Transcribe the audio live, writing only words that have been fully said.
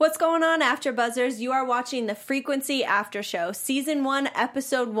What's going on, After Buzzers? You are watching the Frequency After Show, Season 1,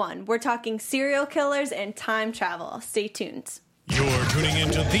 Episode 1. We're talking serial killers and time travel. Stay tuned. You're tuning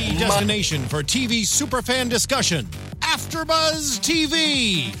into the destination for TV superfan discussion, AfterBuzz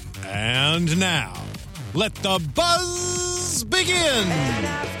TV. And now, let the buzz begin.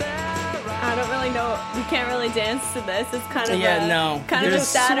 I don't really know. We can't really dance to this. It's kind of a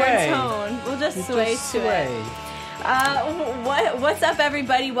Saturn tone. We'll just sway to it. What's up,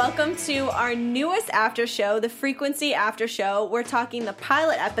 everybody? Welcome to our newest after show, the Frequency After Show. We're talking the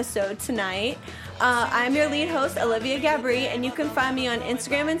pilot episode tonight. I'm your lead host, Olivia Gabri, and you can find me on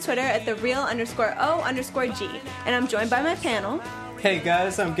Instagram and Twitter at @thereal_O_G. And I'm joined by my panel. Hey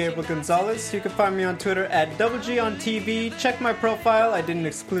guys, I'm Gabriel Gonzalez. You can find me on Twitter at @DoubleG on TV. Check my profile. I did an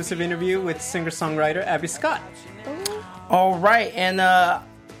exclusive interview with singer-songwriter Abby Scott. All right, and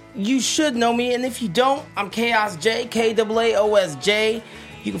you should know me, and if you don't, I'm Chaos J, KAAOSJ.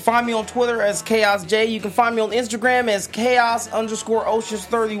 You can find me on Twitter as Chaos J. You can find me on Instagram as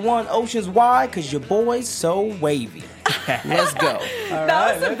Chaos_Oceans31. Oceans, why? Because your boy's so wavy. Let's go.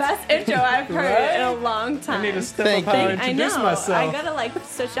 That was the best intro I've heard in a long time. I need to step up how I introduce myself. I gotta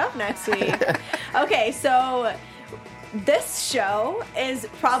switch up next week. Okay, so this show is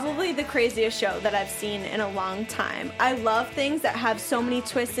probably the craziest show that I've seen in a long time. I love things that have so many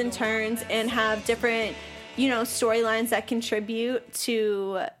twists and turns and have different, storylines that contribute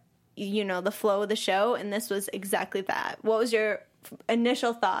to, the flow of the show. And this was exactly that. What was your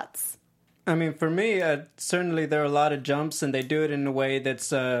initial thoughts? I mean, for me, certainly there are a lot of jumps, and they do it in a way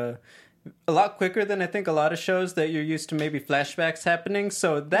that's a lot quicker than I think a lot of shows that you're used to maybe flashbacks happening.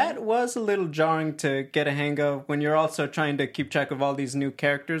 So that was a little jarring to get a hang of when you're also trying to keep track of all these new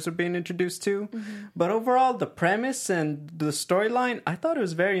characters we're being introduced to. Mm-hmm. But overall, the premise and the storyline, I thought it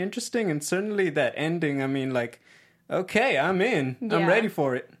was very interesting. And certainly that ending, I mean, okay, I'm in. Yeah. I'm ready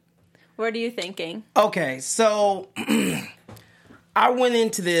for it. What are you thinking? Okay, so I went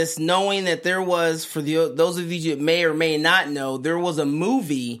into this knowing that there was, for those of you that may or may not know, there was a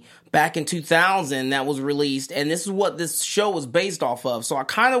movie back in 2000 that was released, and this is what this show was based off of. So I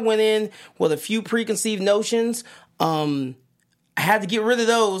kind of went in with a few preconceived notions. I had to get rid of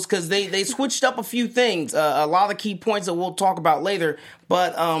those because they switched up a few things, a lot of key points that we'll talk about later.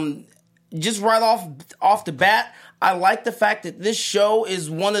 But just right off the bat, I like the fact that this show is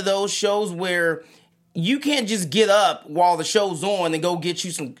one of those shows where you can't just get up while the show's on and go get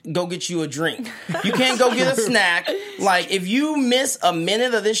you a drink. You can't go get a snack. If you miss a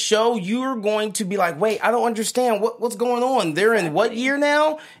minute of this show, you're going to be like, wait, I don't understand what's going on. They're in what year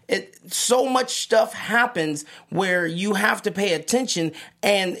now? So much stuff happens where you have to pay attention,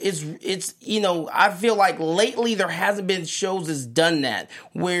 and it's I feel like lately there hasn't been shows that's done that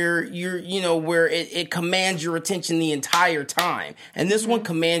where where it commands your attention the entire time. And this one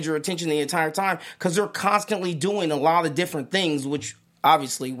commands your attention the entire time because they're constantly doing a lot of different things, which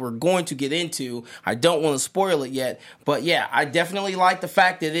obviously we're going to get into. I don't want to spoil it yet, but yeah, I definitely like the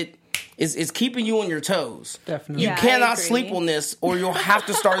fact that it's keeping you on your toes. Definitely. You cannot sleep on this or you'll have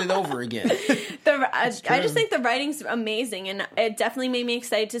to start it over again. I just think the writing's amazing, and it definitely made me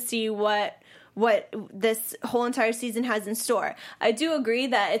excited to see what this whole entire season has in store. I do agree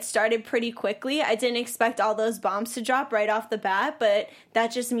that it started pretty quickly. I didn't expect all those bombs to drop right off the bat, but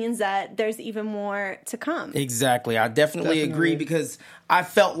that just means that there's even more to come. Exactly. I definitely agree because I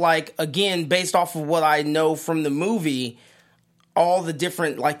felt like, again, based off of what I know from the movie, all the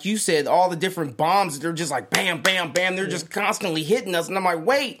different, like you said, all the different bombs, they're just like bam, bam, bam. They're just constantly hitting us. And I'm like,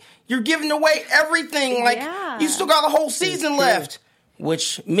 wait, you're giving away everything. You still got a whole season left,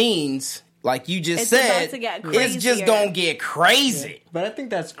 which means, like you just said, it's just gonna get crazy. Yeah. But I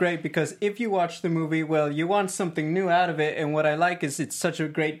think that's great because if you watch the movie, well, you want something new out of it. And what I like is it's such a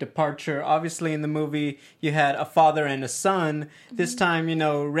great departure. Obviously, in the movie, you had a father and a son. This time,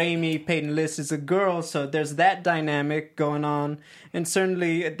 Raimi, Peyton List is a girl, so there's that dynamic going on. And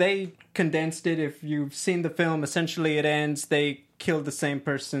certainly, they condensed it. If you've seen the film, essentially it ends, they kill the same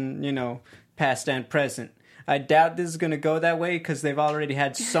person, past and present. I doubt this is going to go that way because they've already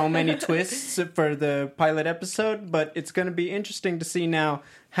had so many twists for the pilot episode, but it's going to be interesting to see now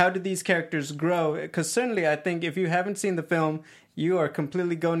how do these characters grow, because certainly I think if you haven't seen the film, you are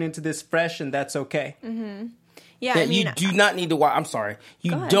completely going into this fresh, and that's okay. Mm-hmm. Yeah, you do not need to watch. I'm sorry.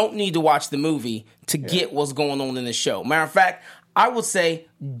 You don't need to watch the movie to get what's going on in the show. Matter of fact, I would say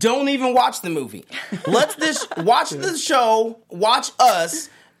don't even watch the movie. Watch the show, watch us,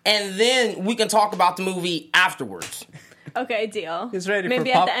 and then we can talk about the movie afterwards. Okay, deal. It's ready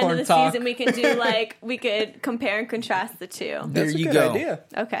Maybe for at the end of the talk. season we can do we could compare and contrast the two. There That's you a good go. idea.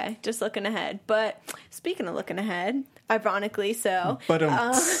 Okay, just looking ahead. But speaking of looking ahead, ironically so. But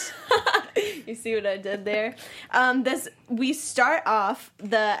you see what I did there? We start off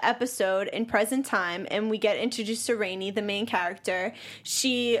the episode in present time, and we get introduced to Rainey, the main character.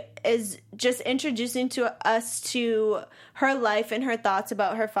 She is just introducing to us to her life and her thoughts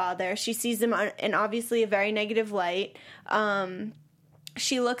about her father. She sees him in obviously a very negative light.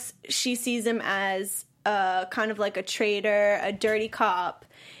 She sees him as kind of like a traitor, a dirty cop,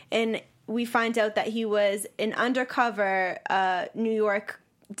 and we find out that he was an undercover New York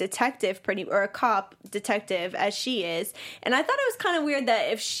detective, or a cop detective, as she is. And I thought it was kind of weird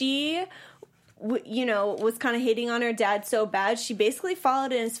that if she, was kind of hating on her dad so bad, she basically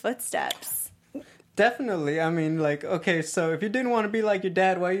followed in his footsteps. Definitely. I mean, like, okay, so if you didn't want to be like your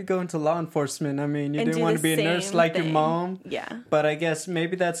dad, why are you going to law enforcement? I mean, you didn't want to be a nurse like your mom. Yeah. But I guess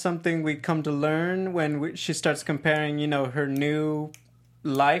maybe that's something we come to learn when she starts comparing, her new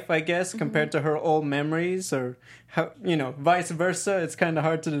life, I guess, compared to her old memories, or how, vice versa. It's kind of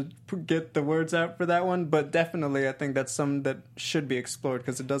hard to get the words out for that one, but definitely I think that's something that should be explored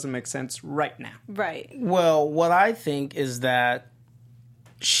because it doesn't make sense right now. Right. Well, what I think is that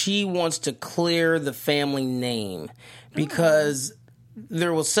she wants to clear the family name because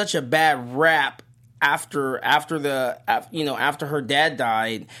there was such a bad rap after her dad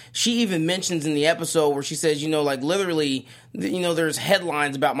died. She even mentions in the episode where she says, literally, there's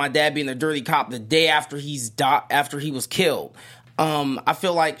headlines about my dad being a dirty cop the day after after he was killed. I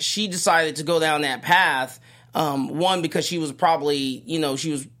feel like she decided to go down that path. One, because she was probably,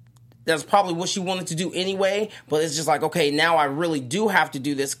 that's probably what she wanted to do anyway, but it's just like, okay, now I really do have to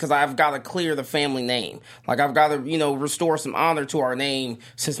do this because I've got to clear the family name. Like, I've got to, restore some honor to our name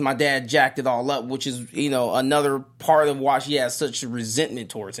since my dad jacked it all up, which is, another part of why she has such a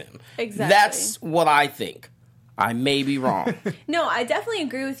resentment towards him. Exactly. That's what I think. I may be wrong. No, I definitely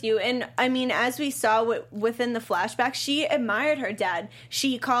agree with you. And I mean, as we saw within the flashback, she admired her dad.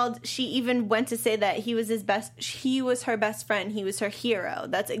 She even went to say that he was her best friend. He was her hero.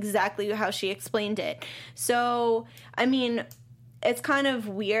 That's exactly how she explained it. So, I mean, it's kind of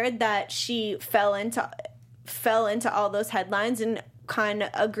weird that she fell into all those headlines and kind of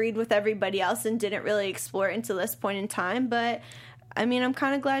agreed with everybody else and didn't really explore it until this point in time. But I mean, I'm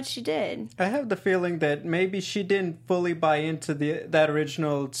kind of glad she did. I have the feeling that maybe she didn't fully buy into that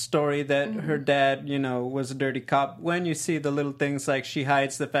original story that her dad, was a dirty cop. When you see the little things like she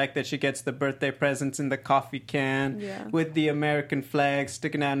hides the fact that she gets the birthday presents in the coffee can with the American flag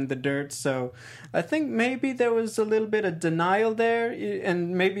sticking out in the dirt. So I think maybe there was a little bit of denial there,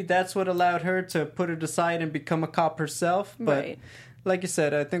 and maybe that's what allowed her to put it aside and become a cop herself. But right. Like you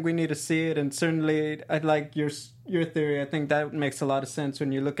said, I think we need to see it, and certainly I like your theory. I think that makes a lot of sense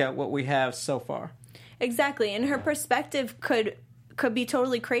when you look at what we have so far. Exactly, and her perspective could be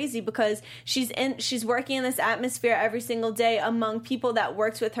totally crazy because she's working in this atmosphere every single day among people that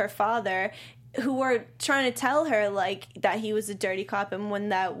worked with her father, who were trying to tell her like that he was a dirty cop, and when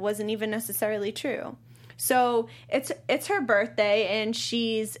that wasn't even necessarily true. So it's her birthday, and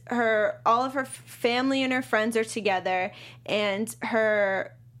all of her family and her friends are together, and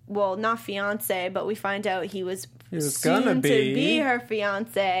her, well, not fiance, but we find out he was soon to be her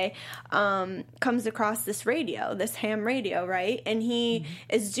fiance, comes across this ham radio, right? And he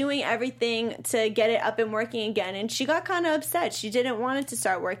is doing everything to get it up and working again. And she got kind of upset. She didn't want it to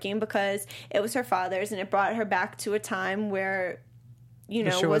start working because it was her father's, and it brought her back to a time where,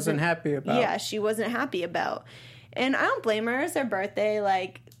 she wasn't happy about. Yeah, she wasn't happy about. And I don't blame her. It's her birthday.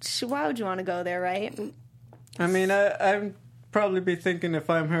 Like, why would you want to go there, right? I mean, I'm probably be thinking if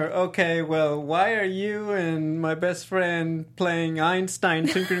I'm her, okay, well, why are you and my best friend playing Einstein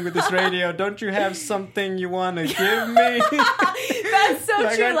tinkering with this radio? Don't you have something you want to give me? That's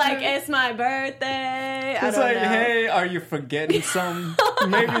so true. Like, it's my birthday. It's like, hey, are you forgetting something?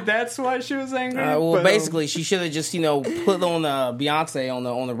 Maybe that's why she was angry. Basically, she should have just, put on Beyonce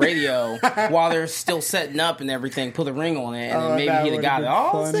on the radio while they're still setting up and everything, put a ring on it, and then maybe he'd have got it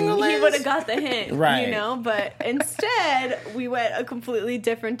all single ladies. He would have got the hint, right? But instead, we went a completely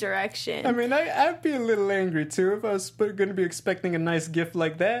different direction. I mean, I'd be a little angry too if I was going to be expecting a nice gift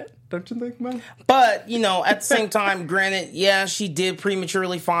like that. Don't you think, man? But, at the same time, granted, yeah, she did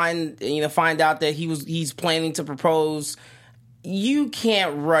prematurely find out that he's planning to propose. You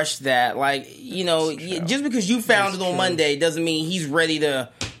can't rush that. Like, just because you found it on Monday doesn't mean he's ready to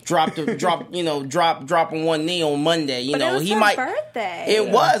drop on one knee on Monday. But it was her birthday. It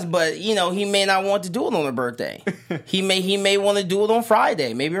was, but he may not want to do it on her birthday. he may want to do it on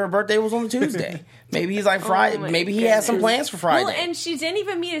Friday. Maybe her birthday was on a Tuesday. Maybe he's like Friday. Maybe he has some plans for Friday. Well, and she didn't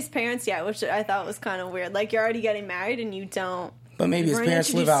even meet his parents yet, which I thought was kind of weird. Like, you're already getting married and you don't. But maybe his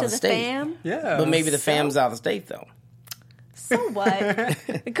parents live out of state. Fam? Yeah. But maybe the fam's out of state though. So what?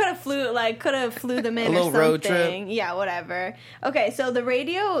 It could have flew them in a little or something. Road trip. Yeah, whatever. Okay, so the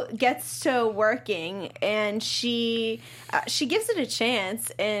radio gets to working, and she gives it a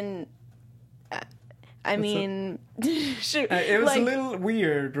chance, and I mean, it was a little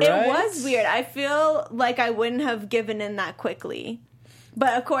weird, right? It was weird. I feel like I wouldn't have given in that quickly.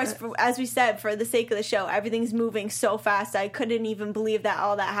 But of course, as we said, for the sake of the show, everything's moving so fast. I couldn't even believe that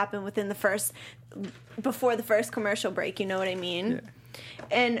all that happened before the first commercial break. You know what I mean? Yeah.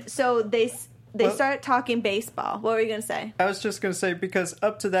 And so they start talking baseball. What were you going to say? I was just going to say, because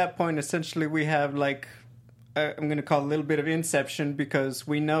up to that point, essentially, we have like, I'm going to call it a little bit of inception, because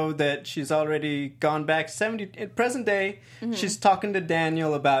we know that she's already gone back in present day. Mm-hmm. She's talking to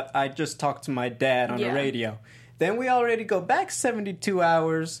Daniel about, I just talked to my dad on the radio. Then we already go back 72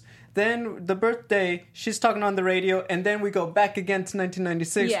 hours. Then the birthday, she's talking on the radio. And then we go back again to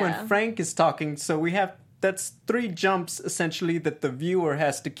 1996 when Frank is talking. So that's 3 jumps, essentially, that the viewer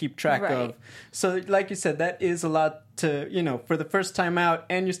has to keep track of. So like you said, that is a lot to, for the first time out.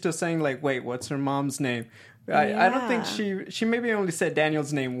 And you're still saying, like, wait, what's her mom's name? I don't think she maybe only said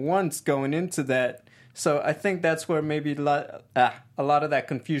Daniel's name once going into that. So I think that's where maybe a lot of that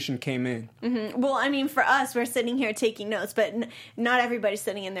confusion came in. Mm-hmm. Well, I mean, for us, we're sitting here taking notes, but not everybody's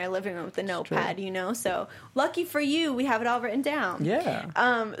sitting in their living room with a notepad, So lucky for you, we have it all written down.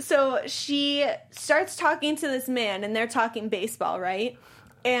 Yeah. So she starts talking to this man, and they're talking baseball, right?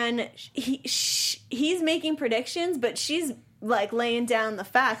 And he's making predictions, but she's like laying down the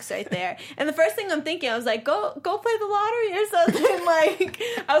facts right there. And the first thing I'm thinking, I was like, go play the lottery or something. Like,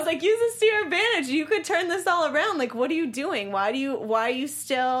 I was like, use this to your advantage. You could turn this all around. Like, what are you doing? Why are you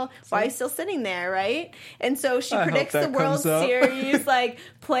still sitting there, right? And so she predicts the World Series, like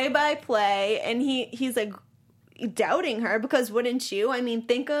play by play, and he's like doubting her, because wouldn't you? I mean,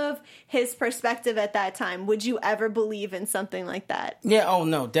 think of his perspective at that time. Would you ever believe in something like that? Yeah, oh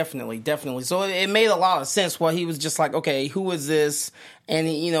no, definitely. So it made a lot of sense why he was just like, okay, who is this? And,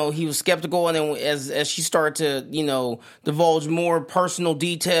 he was skeptical, and then as she started to, divulge more personal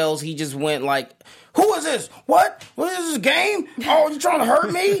details, he just went like, who is this? What is this game? Oh, you trying to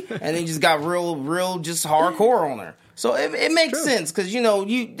hurt me? And he just got real just hardcore on her. So it makes sense, because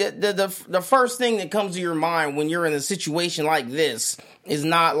the first thing that comes to your mind when you're in a situation like this is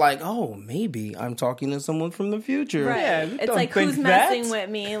not like, oh, maybe I'm talking to someone from the future. Right. Yeah, it's like, who's messing with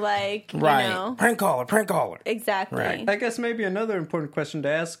me? Like, right. Prank caller. Exactly. Right. I guess maybe another important question to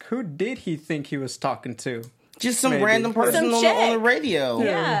ask: who did he think he was talking to? Just some random person on the radio.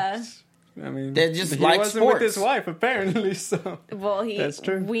 Yeah. I mean, that just he wasn't with his wife, apparently. So that's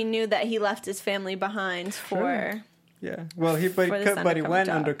true. We knew that he left his family behind for. True. Yeah, well, he went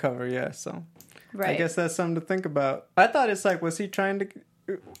undercover. Yeah, so I guess that's something to think about. I thought it's like, was he trying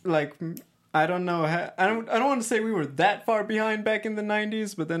to, like, I don't know. I don't want to say we were that far behind back in the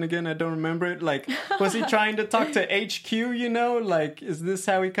 90s, but then again, I don't remember it. Like, was he trying to talk to HQ? Like, is this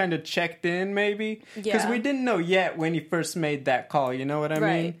how he kind of checked in? Maybe because we didn't know yet when he first made that call. You know what I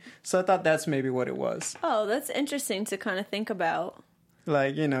mean? So I thought that's maybe what it was. Oh, that's interesting to kind of think about.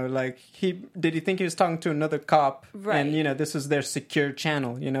 Like, did he think he was talking to another cop? Right. And, this was their secure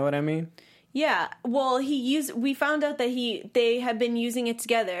channel. You know what I mean? Yeah. Well, we found out that they had been using it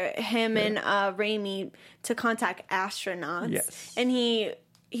together, him and Raimi, to contact astronauts. Yes. And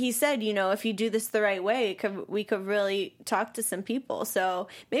he said, if you do this the right way, we could really talk to some people. So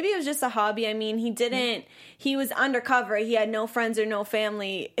maybe it was just a hobby. I mean, he was undercover. He had no friends or no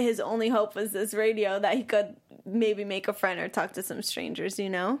family. His only hope was this radio that he could maybe make a friend or talk to some strangers,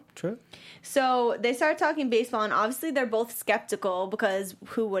 True. So they start talking baseball, and obviously they're both skeptical, because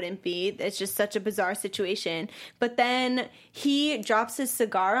who wouldn't be? It's just such a bizarre situation. But then he drops his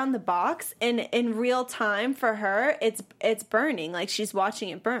cigar on the box, and in real time for her, it's burning. Like, she's watching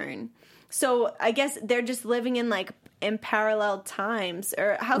it burn. So I guess they're just living in parallel times,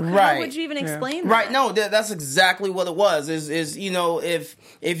 or how would you even explain that? Right. No, that's exactly what it was. Is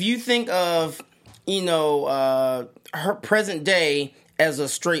if you think of her present day as a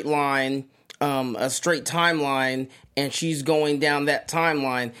straight line, a straight timeline, and she's going down that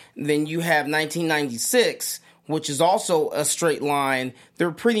timeline, then you have 1996, which is also a straight line.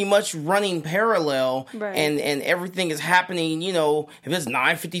 They're pretty much running parallel, and everything is happening, if it's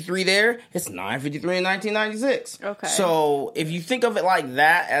 9:53 there, it's 9:53 in 1996. Okay. So if you think of it like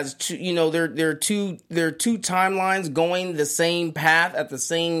that, as two, there are two timelines going the same path at the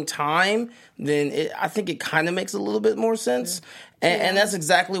same time, then I think it kind of makes a little bit more sense. And that's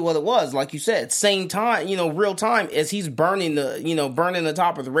exactly what it was. Like you said, same time, real time, as he's burning the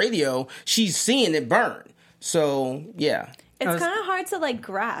top of the radio, she's seeing it burn. So, yeah. It's kind of hard to like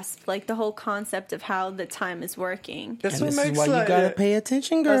grasp like the whole concept of how the time is working. That's what makes why you gotta pay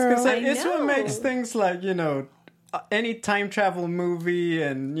attention, girl. It's what makes things like, you know, any time travel movie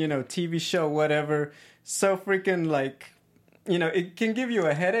and, you know, TV show, whatever, so freaking like, you know, it can give you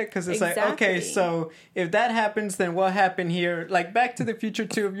a headache because it's like, okay, so if that happens, then what happened here? Like Back to the Future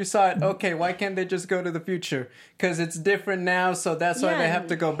 2, if you saw it, okay, why can't they just go to the future? Because it's different now, so that's why they have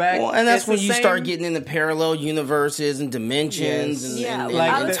to go back. Well, and that's when you start getting into parallel universes and dimensions and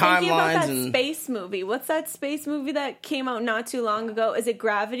I was thinking about that space movie. What's that space movie that came out not too long ago? Is it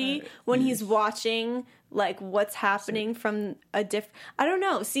Gravity? When he's watching like what's happening from a different, I don't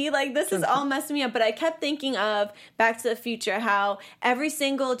know. See, like this is all messing me up. But I kept thinking of Back to the Future, how every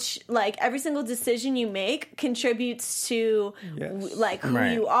single decision you make contributes to like who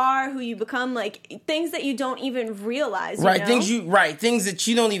you are, who you become, like things that you don't even realize. You know? Things that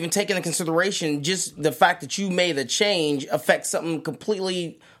you don't even take into consideration. Just the fact that you made a change affects something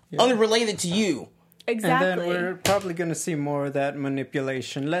completely unrelated to you. Exactly. And then we're probably going to see more of that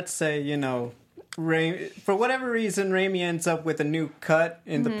manipulation. Let's say, you know, for whatever reason, Raimi ends up with a new cut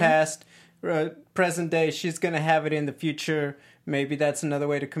in the past. Present day, she's going to have it in the future. Maybe that's another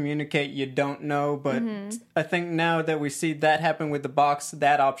way to communicate. You don't know. But I think now that we see that happen with the box,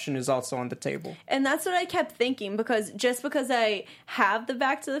 that option is also on the table. And that's what I kept thinking, because just because I have the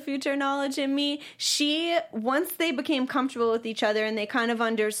Back to the Future knowledge in me, once they became comfortable with each other and they kind of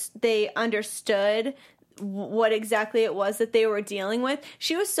understood what exactly it was that they were dealing with,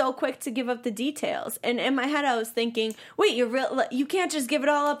 she was so quick to give up the details. And in my head I was thinking, wait, you can't just give it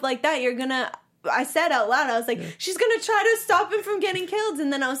all up like that. I said out loud, I was like, she's gonna try to stop him from getting killed.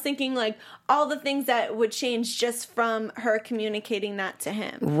 And then I was thinking like all the things that would change just from her communicating that to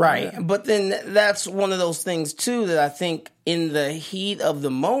him. Right. But then that's one of those things too that I think in the heat of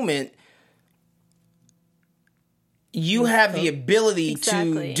the moment, you have the ability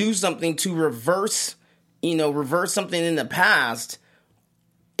to do something to reverse something in the past.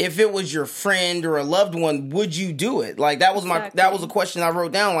 If it was your friend or a loved one, would you do it? Like that was that was a question I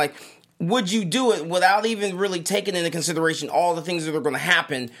wrote down. Like, would you do it without even really taking into consideration all the things that are going to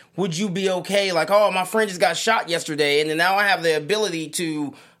happen? Would you be okay? Like, oh, my friend just got shot yesterday, and then now I have the ability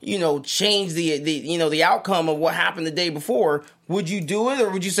to, you know, change the outcome of what happened the day before. Would you do it, or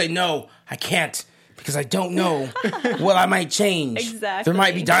would you say no? I can't. Because I don't know what I might change. Exactly. There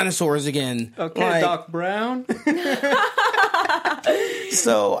might be dinosaurs again. Okay, Doc Brown.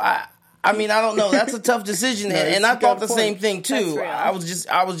 So I mean, I don't know. That's a tough decision, and I thought the same thing too. I was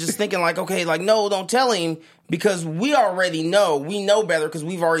just thinking like, okay, like no, don't tell him, because we already know. We know better because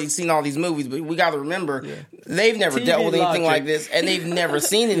we've already seen all these movies. But we got to remember, they've never dealt with anything like this, and they've never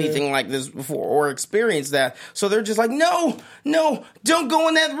seen anything like this before or experienced that. So they're just like, no, don't go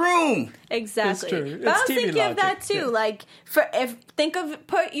in that room. Exactly. It's true. But I was thinking of that too. Like,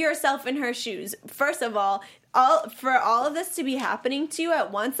 put yourself in her shoes. First of all, for all of this to be happening to you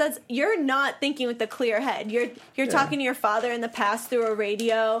at once, you're not thinking with a clear head. You're talking to your father in the past through a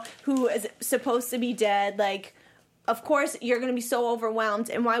radio who is supposed to be dead. Like, of course you're going to be so overwhelmed,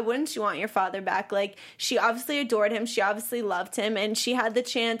 and why wouldn't you want your father back? Like, she obviously adored him, she obviously loved him, and she had the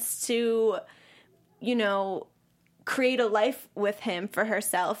chance to, you know, create a life with him for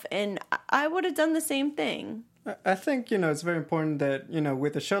herself, and I would have done the same thing. I think, you know, it's very important that, you know,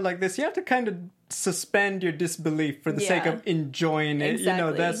 with a show like this, you have to kind of suspend your disbelief for the sake of enjoying it. Exactly. You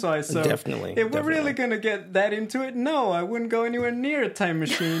know, that's why. So if we're really going to get that into it, no, I wouldn't go anywhere near a time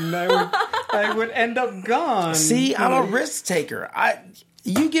machine. I would end up gone. See, I'm a risk taker.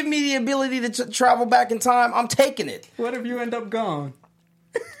 You give me the ability to travel back in time, I'm taking it. What if you end up gone?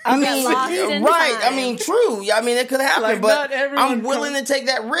 I mean, right. Time. I mean, true. I mean, it could happen, like, but I'm willing to take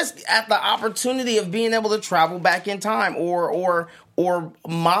that risk at the opportunity of being able to travel back in time or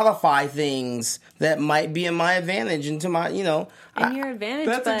modify things that might be in my advantage into my, you know. In your advantage.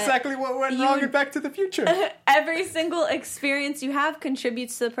 That's exactly what went wrong in Back to the Future. Every single experience you have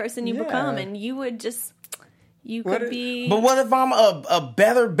contributes to the person you become, and you would just... You could be... But what if I'm a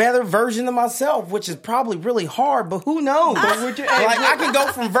better version of myself, which is probably really hard, but who knows? I can go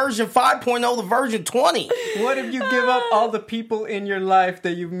from version 5.0 to version 20. What if you give up all the people in your life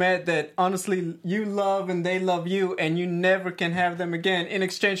that you've met that honestly you love and they love you, and you never can have them again in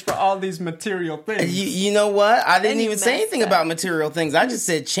exchange for all these material things? You know what? I didn't even say anything about material things. I just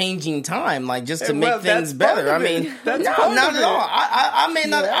said changing time, like just to make things better. I mean, not at all.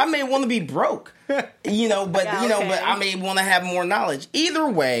 I may want to be broke. You know, but but I may want to have more knowledge. Either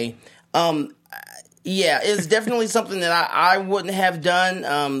way, it's definitely something that I wouldn't have done.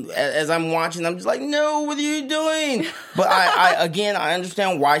 As I'm watching, I'm just like, no, what are you doing? But I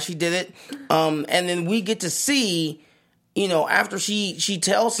understand why she did it. And then we get to see you know, after she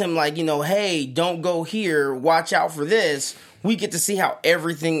tells him, like, you know, hey, don't go here, watch out for this, we get to see how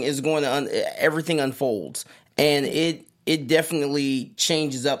everything is going to everything unfolds, and it definitely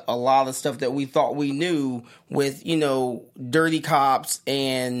changes up a lot of stuff that we thought we knew with, you know, dirty cops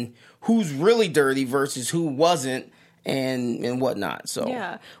and who's really dirty versus who wasn't and whatnot. So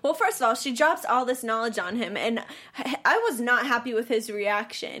yeah. Well, first of all, she drops all this knowledge on him, and I was not happy with his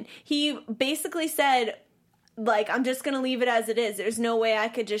reaction. He basically said, like, I'm just going to leave it as it is. There's no way I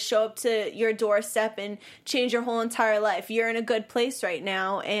could just show up to your doorstep and change your whole entire life. You're in a good place right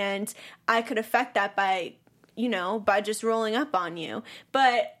now, and I could affect that by, you know, by just rolling up on you.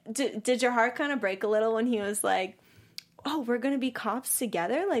 But did your heart kind of break a little when he was like, oh, we're going to be cops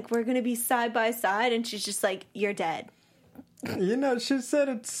together? Like, we're going to be side by side? And she's just like, you're dead. You know, she said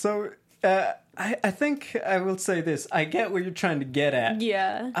it so... I think I will say this. I get what you're trying to get at.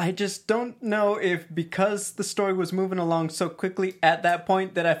 Yeah. I just don't know if because the story was moving along so quickly at that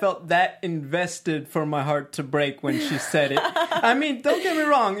point that I felt that invested for my heart to break when she said it. I mean, don't get me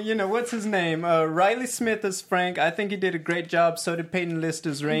wrong. You know, what's his name? Riley Smith as Frank. I think he did a great job. So did Peyton List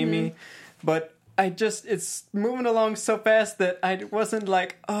as Raimi. Mm-hmm. But it's moving along so fast that I wasn't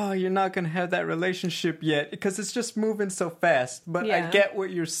like, oh, you're not going to have that relationship yet, because it's just moving so fast. But yeah. I get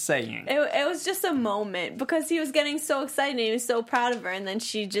what you're saying. It was just a moment because he was getting so excited and he was so proud of her, and then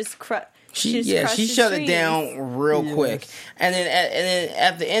she just she shut it down real quick. And then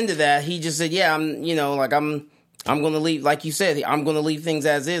at the end of that, he just said, yeah, I'm going to leave, like you said, I'm going to leave things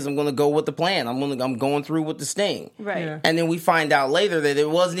as is. I'm going to go with the plan. I'm going through with the sting. Right. Yeah. And then we find out later that it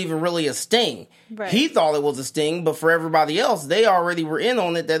wasn't even really a sting. Right. He thought it was a sting, but for everybody else, they already were in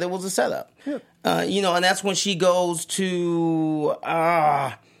on it that it was a setup. Yeah. You know, and that's when she goes to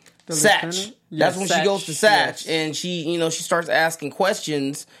Satch. Yes, that's when she goes to Satch, yes. And she starts asking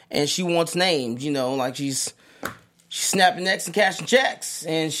questions, and she wants names, you know, like she's snapping necks and cashing checks,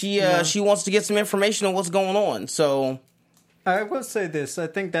 and she wants to get some information on what's going on. So I will say this. I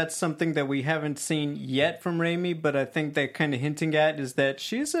think that's something that we haven't seen yet from Raimi, but I think they're kind of hinting at is that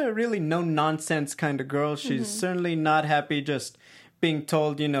she's a really no-nonsense kind of girl. She's certainly not happy just being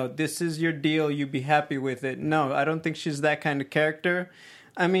told, you know, this is your deal, you be happy with it. No, I don't think she's that kind of character.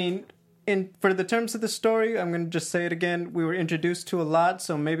 I mean, for the terms of the story, I'm going to just say it again, we were introduced to a lot,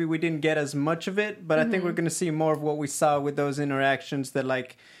 so maybe we didn't get as much of it, but I think we're going to see more of what we saw with those interactions that,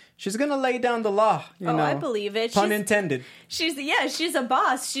 like, she's going to lay down the law, you know. I believe it. Pun intended. She's a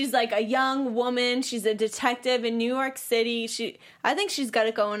boss. She's like a young woman. She's a detective in New York City. I think she's got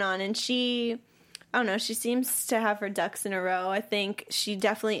it going on, and I don't know, she seems to have her ducks in a row. I think she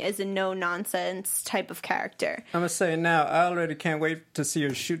definitely is a no-nonsense type of character. I'm going to say it now, I already can't wait to see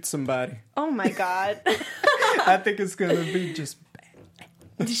her shoot somebody. Oh my God. I think it's going to be just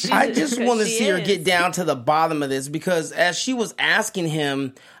bad. I just want to see her get down to the bottom of this, because as she was asking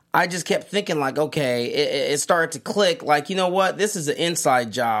him, I just kept thinking, like, okay, it started to click, like, you know what, this is an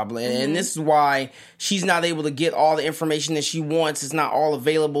inside job, and this is why she's not able to get all the information that she wants. It's not all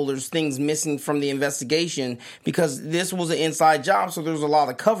available. There's things missing from the investigation, because this was an inside job, so there's a lot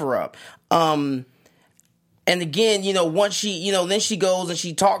of cover-up. And again, you know, once she, you know, then she goes and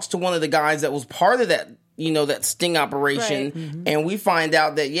she talks to one of the guys that was part of that, you know, that sting operation, right. And we find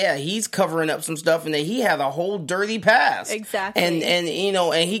out that, yeah, he's covering up some stuff and that he had a whole dirty past. Exactly. And you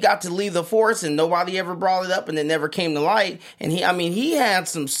know, and he got to leave the force and nobody ever brought it up and it never came to light. And he had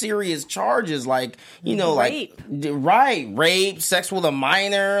some serious charges, like, you know, rape. Rape, sex with a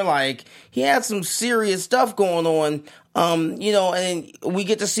minor, like, he had some serious stuff going on. You know, and we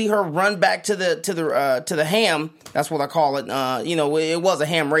get to see her run back to the ham. That's what I call it. You know, it was a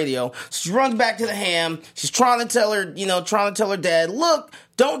ham radio. So she runs back to the ham. She's trying to tell her dad, look,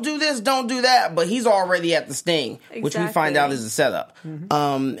 don't do this, don't do that. But he's already at the sting, which we find out is a setup.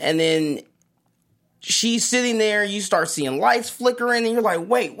 And then she's sitting there. You start seeing lights flickering, and you're like,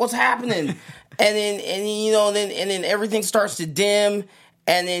 wait, what's happening? and then everything starts to dim.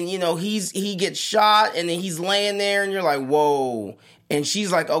 And then, you know, he gets shot, and then he's laying there, and you're like, whoa. And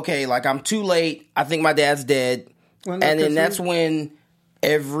she's like, okay, like, I'm too late. I think my dad's dead. Well, no, and then that's when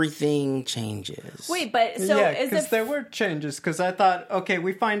everything changes. Wait, but so yeah, because there were changes. Because I thought, okay,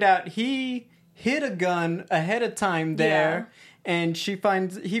 we find out he hid a gun ahead of time there, and he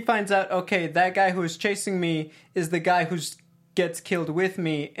finds out, okay, that guy who was chasing me is the guy who's gets killed with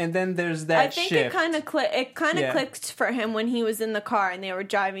me, and then there's that I think shift. it kind of clicked for him when he was in the car and they were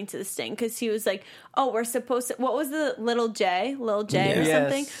driving to the sting, because he was like, oh, we're supposed to, what was the Lil J or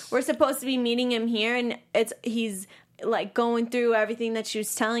something? We're supposed to be meeting him here, and he's like going through everything that she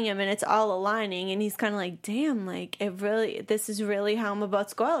was telling him, and it's all aligning, and he's kind of like, damn, like, this is really how I'm about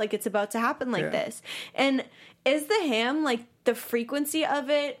to go out, like, it's about to happen like this. And is the ham, like, the frequency of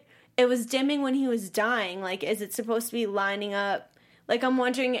it was dimming when he was dying. Like, is it supposed to be lining up? Like, I'm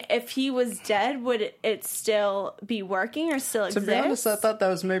wondering if he was dead, would it still be working or still exist? To be honest, I thought that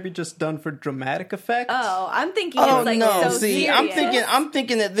was maybe just done for dramatic effect. Oh, I'm thinking it's like no. so See, serious. I'm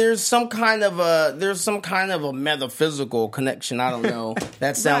thinking that there's some kind of a metaphysical connection. I don't know.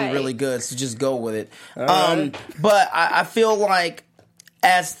 That sounds really good, so just go with it. Right. But I feel like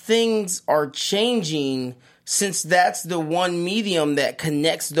as things are changing, since that's the one medium that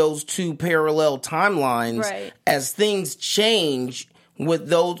connects those two parallel timelines, as things change with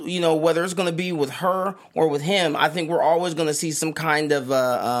those, whether it's going to be with her or with him, I think we're always going to see some kind of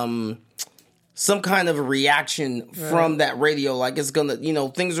a reaction from that radio. Like it's going to,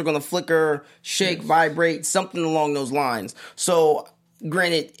 things are going to flicker, shake, vibrate, something along those lines. So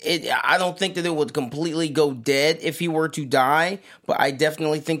granted, I don't think that it would completely go dead if he were to die, but I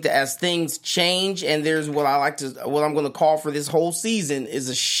definitely think that as things change, and there's what I'm going to call for this whole season is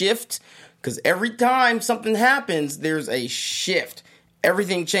a shift, because every time something happens, there's a shift.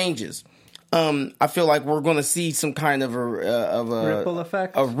 Everything changes. I feel like we're going to see some kind of a ripple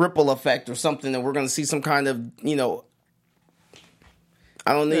effect, or something, that we're going to see some kind of,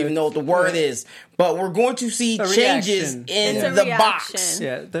 I don't even know what the word is, but we're going to see changes in the box.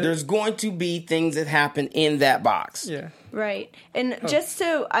 Yeah, there's going to be things that happen in that box. Yeah. Right. And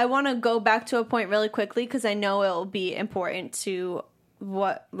I want to go back to a point really quickly, because I know it will be important to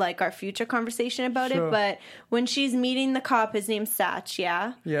our future conversation about it. But when she's meeting the cop, his name's Satch,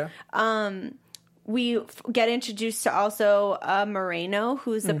 yeah? Yeah. We get introduced to also Moreno,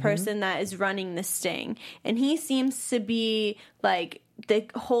 who's the person that is running the sting. And he seems to be like the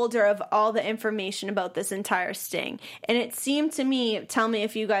holder of all the information about this entire sting. And it seemed to me, tell me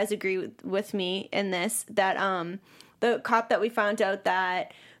if you guys agree with me in this, that the cop that we found out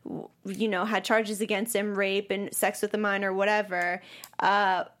that had charges against him, rape and sex with a minor, whatever,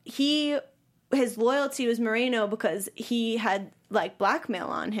 his loyalty was Moreno because he had like blackmail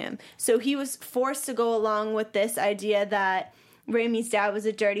on him. So he was forced to go along with this idea that Raimi's dad was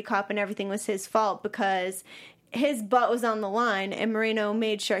a dirty cop and everything was his fault because his butt was on the line, and Moreno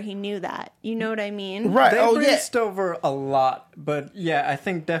made sure he knew that. You know what I mean? Right. They breezed over a lot, but yeah, I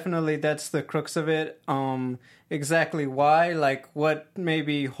think definitely that's the crux of it. Exactly why, like what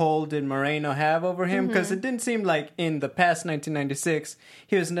maybe hold did Moreno have over him? Because it didn't seem like in the past 1996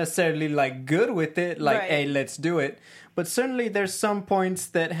 he was necessarily like good with it, like, hey, let's do it. But certainly there's some points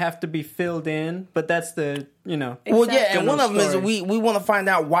that have to be filled in, but that's the, Well, yeah, and one of them is we want to find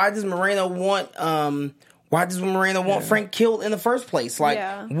out why does Moreno want Frank killed in the first place?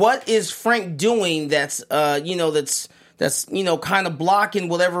 Like, what is Frank doing that's kind of blocking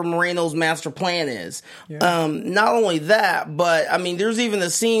whatever Moreno's master plan is? Yeah. Not only that, but I mean, there's even a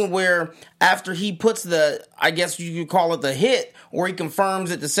scene where after he puts I guess you could call it the hit, where he confirms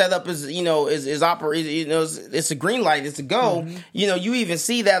that the setup is it's a green light, it's a go. You even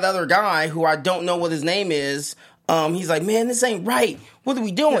see that other guy who I don't know what his name is. He's like, man, this ain't right. What are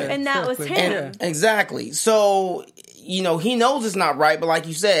we doing? And that was him. Exactly. So, he knows it's not right, but like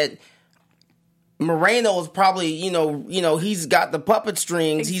you said, Moreno is probably, he's got the puppet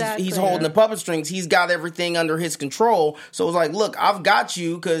strings. Exactly. He's holding the puppet strings. He's got everything under his control. So it's like, look, I've got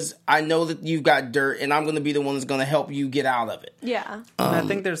you because I know that you've got dirt, and I'm going to be the one that's going to help you get out of it. Yeah. I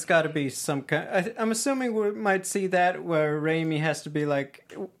think there's got to be some kind. I'm assuming we might see that where Raimi has to be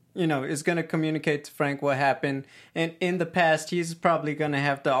like, is going to communicate to Frank what happened. And in the past, he's probably going to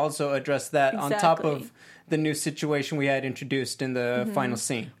have to also address that on top of the new situation we had introduced in the final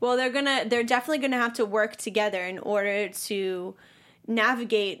scene. Well, they're definitely gonna have to work together in order to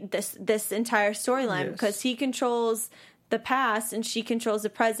navigate this entire storyline, because he controls the past and she controls the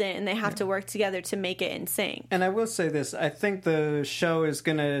present, and they have to work together to make it in sync. And I will say this, I think the show is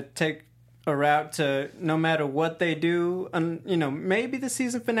gonna take a route to, no matter what they do, maybe the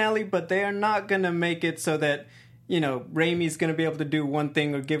season finale, but they are not gonna make it so that Raimi's going to be able to do one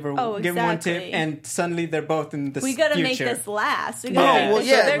thing or give him one tip, and suddenly they're both in the future. We got to make this last. They're going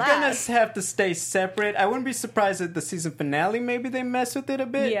to have to stay separate. I wouldn't be surprised at the season finale. Maybe they mess with it a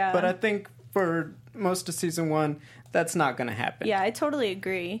bit. Yeah. But I think for most of season one, that's not going to happen. Yeah, I totally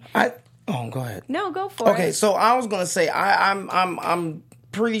agree. Go ahead. No, go for it. Okay, so I was going to say, I'm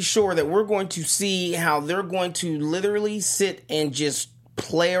pretty sure that we're going to see how they're going to literally sit and just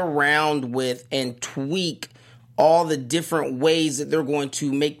play around with and tweak all the different ways that they're going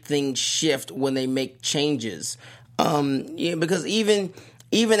to make things shift when they make changes. Because even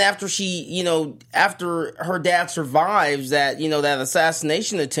even after after her dad survives that, that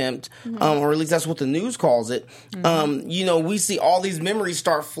assassination attempt, or at least that's what the news calls it, we see all these memories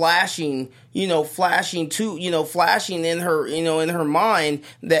start flashing in her mind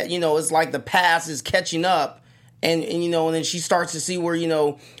that, it's like the past is catching up. And then she starts to see where,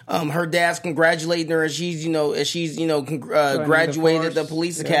 her dad's congratulating her as she's graduated the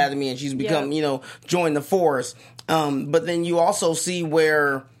police academy and she's become, joined the force. But then you also see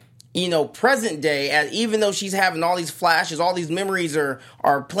where, present day, even though she's having all these flashes, all these memories are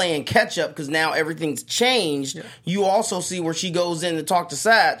playing catch up because now everything's changed. Yeah. You also see where she goes in to talk to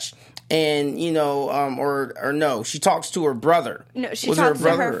Satch. And, or no, she talks to her brother. No, she talks to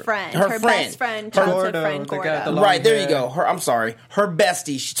her friend. Her best friend, childhood friend, Gordo. Right, there you go. Her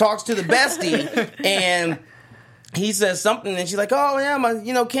bestie. She talks to the bestie, and he says something, and she's like, oh,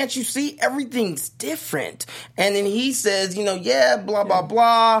 yeah, can't you see? Everything's different. And then he says, yeah, blah, blah,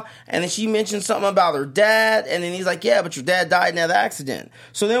 blah. And then she mentions something about her dad, and then he's like, yeah, but your dad died in that accident.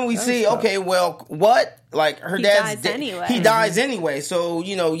 So then we see, okay, well, what? Like, her dad's dead. Anyway. He dies anyway. So,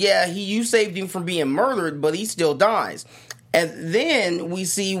 you saved him from being murdered, but he still dies. And then we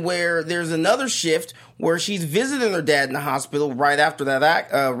see where there's another shift where she's visiting her dad in the hospital right after that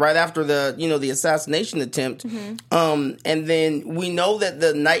right after the assassination attempt. Mm-hmm. And then we know that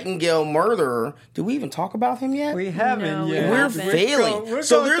the Nightingale murderer, did we even talk about him yet? We haven't yet. We're failing.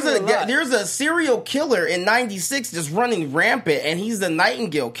 So there's a serial killer in 96 that's running rampant, and he's the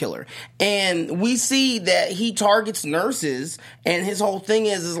Nightingale killer. And we see that he targets nurses, and his whole thing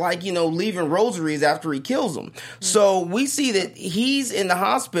is like, leaving rosaries after he kills them. Mm-hmm. So we see that he's in the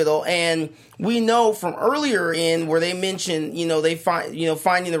hospital, and we know from earlier in where they mentioned, they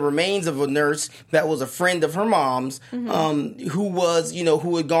finding the remains of a nurse that was a friend of her mom's, mm-hmm.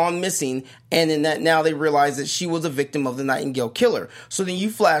 Who had gone missing, and in that now they realize that she was a victim of the Nightingale killer. So then you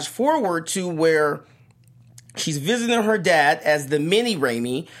flash forward to where she's visiting her dad as the mini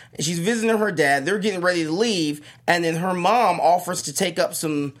Raimi, and she's visiting her dad. They're getting ready to leave, and then her mom offers to take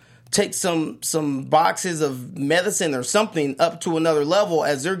some boxes of medicine or something up to another level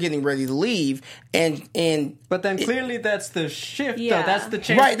as they're getting ready to leave, but then clearly that's the shift, though. That's the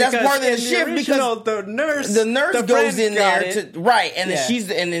change, right? That's part of the shift because the nurse goes in there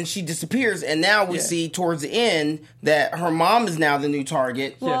and then she disappears, and now we see towards the end that her mom is now the new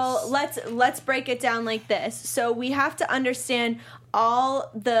target. Well, let's break it down like this. So we have to understand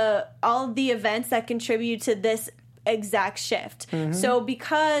all the events that contribute to this exact shift. Mm-hmm. So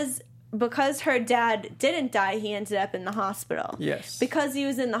because her dad didn't die, he ended up in the hospital. Yes. Because he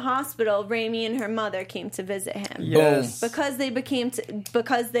was in the hospital, Raimi and her mother came to visit him. Yes. Because they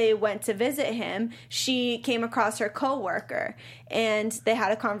went to visit him, she came across her coworker and they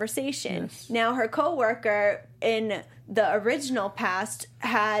had a conversation. Yes. Now her coworker in the original past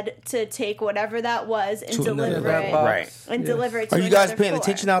had to take whatever that was and deliver it. Right. And deliver it to Are you guys paying floor.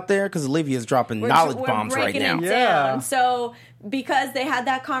 Attention out there? Because Olivia's dropping knowledge bombs right now. It down. So because they had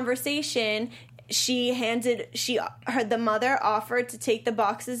that conversation, the mother offered to take the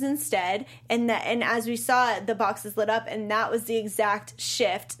boxes instead, and as we saw it, the boxes lit up, and that was the exact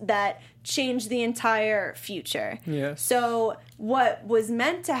shift that changed the entire future. Yes. So what was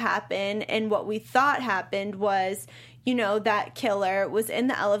meant to happen and what we thought happened was, that killer was in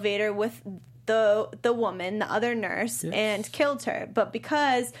the elevator with the woman, the other nurse, and killed her. But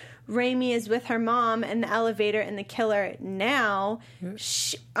because Raimi is with her mom in the elevator and the killer now,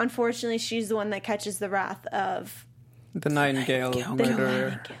 unfortunately, she's the one that catches the wrath of the Nightingale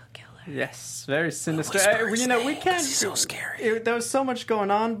murderer. Yes, very sinister. We can't. He's so scary. There was so much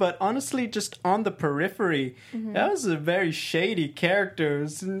going on, but honestly, just on the periphery, that was a very shady character.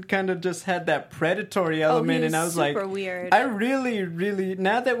 It kind of just had that predatory element, and I was super weird. I really, really,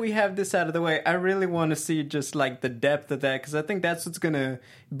 now that we have this out of the way, I really want to see just like the depth of that, because I think that's what's gonna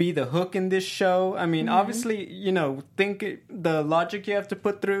be the hook in this show. I mean, obviously, think the logic you have to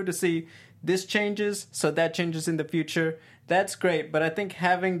put through to see this changes, so that changes in the future. That's great, but I think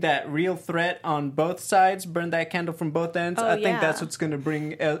having that real threat on both sides, burn that candle from both ends, I think that's what's going to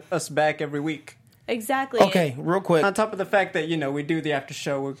bring us back every week. Exactly. Okay, real quick. On top of the fact that, we do the after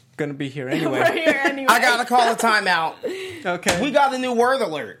show, we're going to be here anyway. We're here anyway. I got to call a timeout. Okay. We got a new word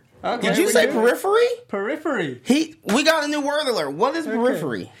alert. Okay, did you say periphery? Periphery. We got a new word alert. What is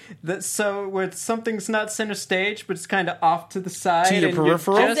periphery? So where something's not center stage, but it's kind of off to the side. To your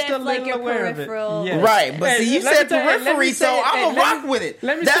peripheral? Just a little aware of it. Yes. Right, but see, you said periphery, so I'm going to rock with it.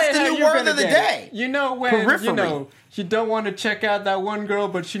 That's the new word of the day. When, you don't want to check out that one girl,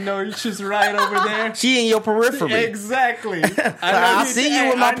 but you know she's right over there. She in your periphery. Exactly. I see you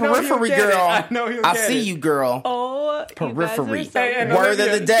with my periphery, girl. I know he'll get it. I see you, girl. Oh, periphery. Hey, word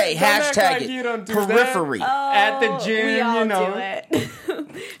of the day. Hashtag it. Periphery. At the gym, we all you know. do it.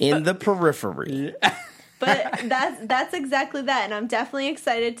 In the periphery. But that's exactly that, and I'm definitely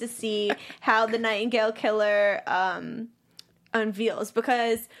excited to see how the Nightingale Killer unveils,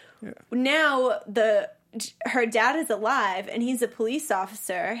 because now her dad is alive and he's a police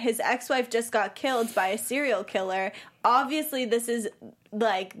officer. His ex-wife just got killed by a serial killer. Obviously, this is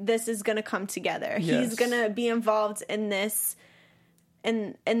going to come together. Yes. He's going to be involved in this.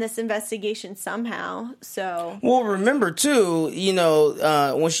 In this investigation somehow. So, well, remember too, you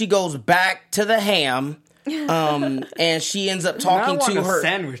know, when she goes back to the ham, and she ends up talking to her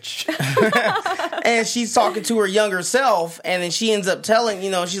sandwich, and she's talking to her younger self, and then she ends up telling, you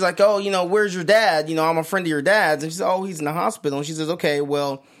know, she's like, oh, you know, where's your dad? You know, I'm a friend of your dad's, and she says, oh, he's in the hospital, and she says, okay,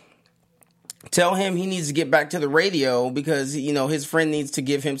 well, tell him he needs to get back to the radio because, you know, his friend needs to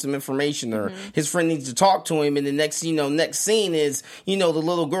give him some information, or his friend needs to talk to him. And the next scene is, you know, the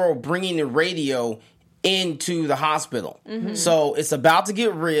little girl bringing the radio into the hospital. So it's about to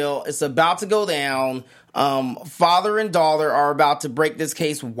get real. It's about to go down. Father and daughter are about to break this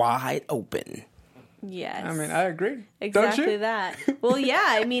case wide open. yes. I mean, I agree. Exactly Don't you? that. Well, yeah,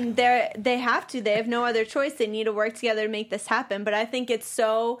 I mean, they have to. They have no other choice. They need to work together to make this happen. But I think it's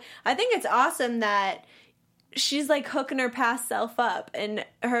awesome that she's like hooking her past self up, and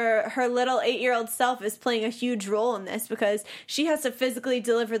her little 8-year-old self is playing a huge role in this because she has to physically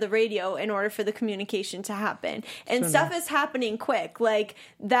deliver the radio in order for the communication to happen. And stuff is happening quick, like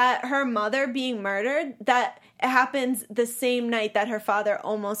that her mother being murdered, that happens the same night that her father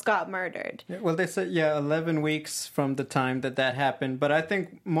almost got murdered. Yeah, well, they said 11 weeks from the time that happened. But I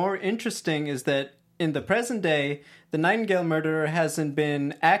think more interesting is that in the present day, the Nightingale murderer hasn't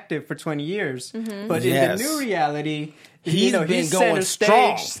been active for 20 years. But in the new reality, he's been going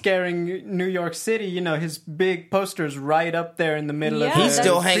strong, scaring New York City. You know, his big poster's right up there in the middle of. He's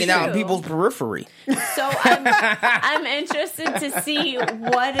still hanging out in people's periphery. So I'm interested to see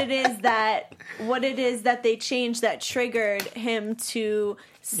what it is that they changed that triggered him to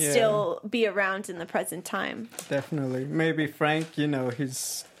still be around in the present time. Definitely, maybe Frank. You know,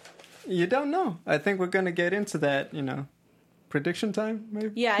 he's. You don't know. I think we're going to get into that, you know, prediction time,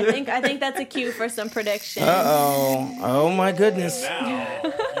 maybe? Yeah, I think that's a cue for some predictions. Uh-oh. Oh, my goodness. Now,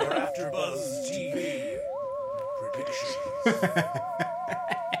 your AfterBuzz TV predictions.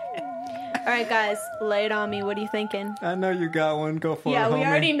 All right, guys, lay it on me. What are you thinking? I know you got one. Go for it, Yeah, we homie.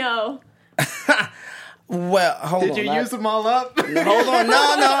 already know. Well, hold on. Did you use them all up? Hold on. No,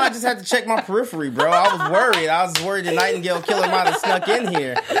 I just had to check my periphery, bro. I was worried the Nightingale Killer might have snuck in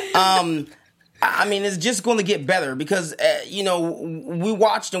here. I mean, it's just going to get better because, you know, we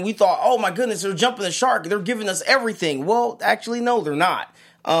watched and we thought, oh my goodness, they're jumping the shark. They're giving us everything. Well, actually, no, they're not.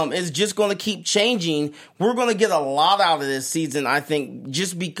 It's just going to keep changing. We're going to get a lot out of this season, I think,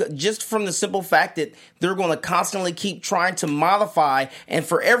 just from the simple fact that they're going to constantly keep trying to modify, and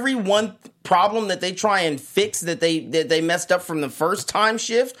for every one problem that they try and fix that they messed up from the first time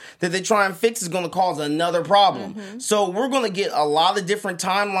shift that they try and fix is going to cause another problem. So we're going to get a lot of different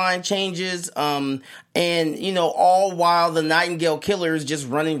timeline changes, and you know, all while the Nightingale Killer is just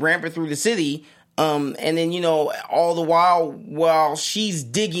running rampant through the city. And then, you know, all the while she's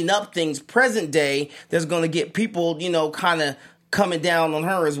digging up things present day, there's going to get people, you know, kind of coming down on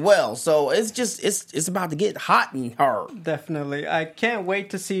her as well. So it's about to get hot in her. Definitely. I can't wait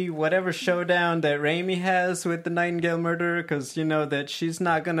to see whatever showdown that Raimi has with the Nightingale murderer, because you know that she's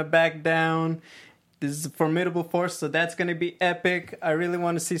not going to back down. This is a formidable force, so that's going to be epic. I really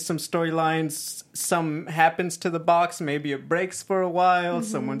want to see some storylines. Some happens to the box. Maybe it breaks for a while.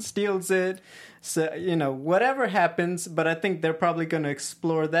 Someone steals it. So, you know, whatever happens, but I think they're probably going to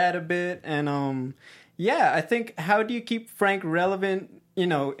explore that a bit. And, yeah, I think how do you keep Frank relevant, you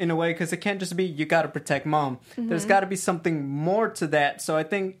know, in a way? Because it can't just be, you got to protect mom. There's got to be something more to that. So I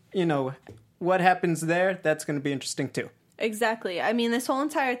think, you know, what happens there, that's going to be interesting too. Exactly. I mean, this whole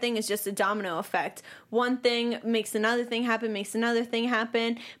entire thing is just a domino effect. One thing makes another thing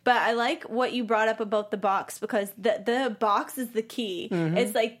happen, But I like what you brought up about the box, because the box is the key.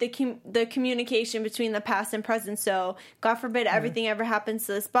 It's like the communication between the past and present. So, God forbid everything ever happens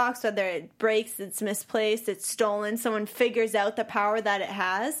to this box, whether it breaks, it's misplaced, it's stolen, someone figures out the power that it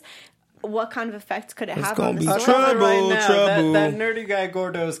has. What kind of effect could it have on the story? Trouble. That nerdy guy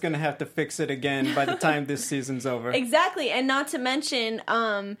Gordo is going to have to fix it again by the time this season's over. Exactly. And not to mention,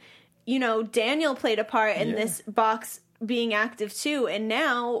 you know, Daniel played a part in this box being active too, and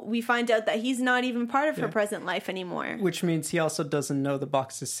now we find out that he's not even part of her present life anymore. Which means he also doesn't know the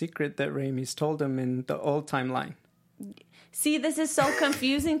box's secret that Raimi's told him in the old timeline. See, this is so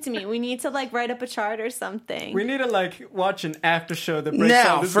confusing to me. We need to write up a chart or something. We need to watch an after show that breaks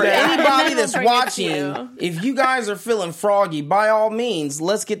now, this for down. anybody that's watching, if you guys are feeling froggy, by all means,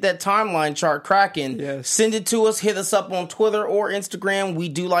 let's get that timeline chart cracking. Yes. Send it to us. Hit us up on Twitter or Instagram. We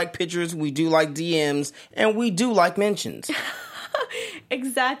do like pictures. We do like DMs. And we do like mentions.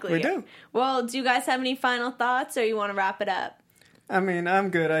 Exactly. We do. Well, do you guys have any final thoughts, or you want to wrap it up? I mean,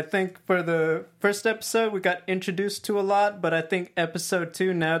 I'm good. I think for the first episode, we got introduced to a lot, but I think episode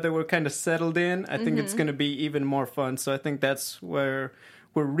 2, now that we're kind of settled in, I think it's going to be even more fun. So I think that's where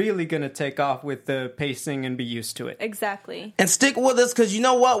we're really going to take off with the pacing and be used to it. Exactly. And stick with us, because you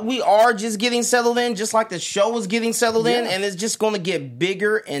know what? We are just getting settled in, just like the show is getting settled in, and it's just going to get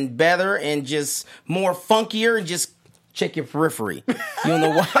bigger and better and just more funkier, and just check your periphery. You don't know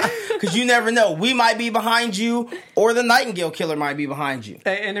why? Because you never know. We might be behind you, or the Nightingale Killer might be behind you.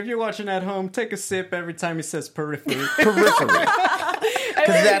 Hey, and if you're watching at home, take a sip every time he says periphery. Periphery.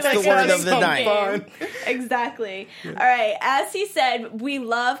 Because that's the word of the night. Exactly. Yeah. All right. As he said, we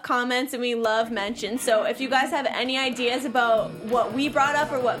love comments and we love mentions. So if you guys have any ideas about what we brought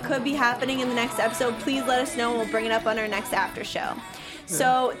up or what could be happening in the next episode, please let us know and we'll bring it up on our next after show.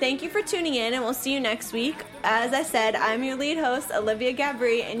 So thank you for tuning in, and we'll see you next week. As I said, I'm your lead host, Olivia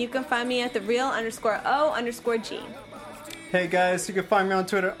Gabri, and you can find me at @thereal_O_G. Hey guys, you can find me on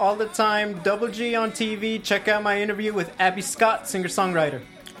Twitter all the time, Double G on TV. Check out my interview with Abby Scott, singer-songwriter.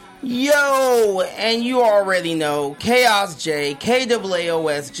 Yo, and you already know, Chaos J,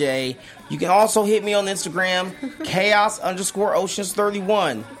 KAAOSJ. You can also hit me on Instagram,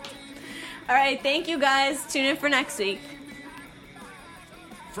 Chaos_Oceans31. All right, thank you guys. Tune in for next week.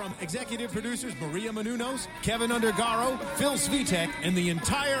 From executive producers Maria Menounos, Kevin Undergaro, Phil Svitek, and the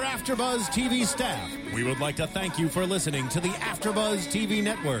entire AfterBuzz TV staff, we would like to thank you for listening to the AfterBuzz TV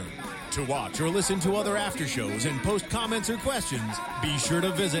network. To watch or listen to other after shows and post comments or questions, be sure to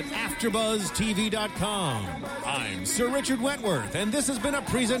visit AfterBuzzTV.com. I'm Sir Richard Wentworth, and this has been a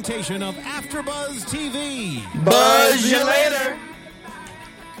presentation of AfterBuzz TV. Buzz you later!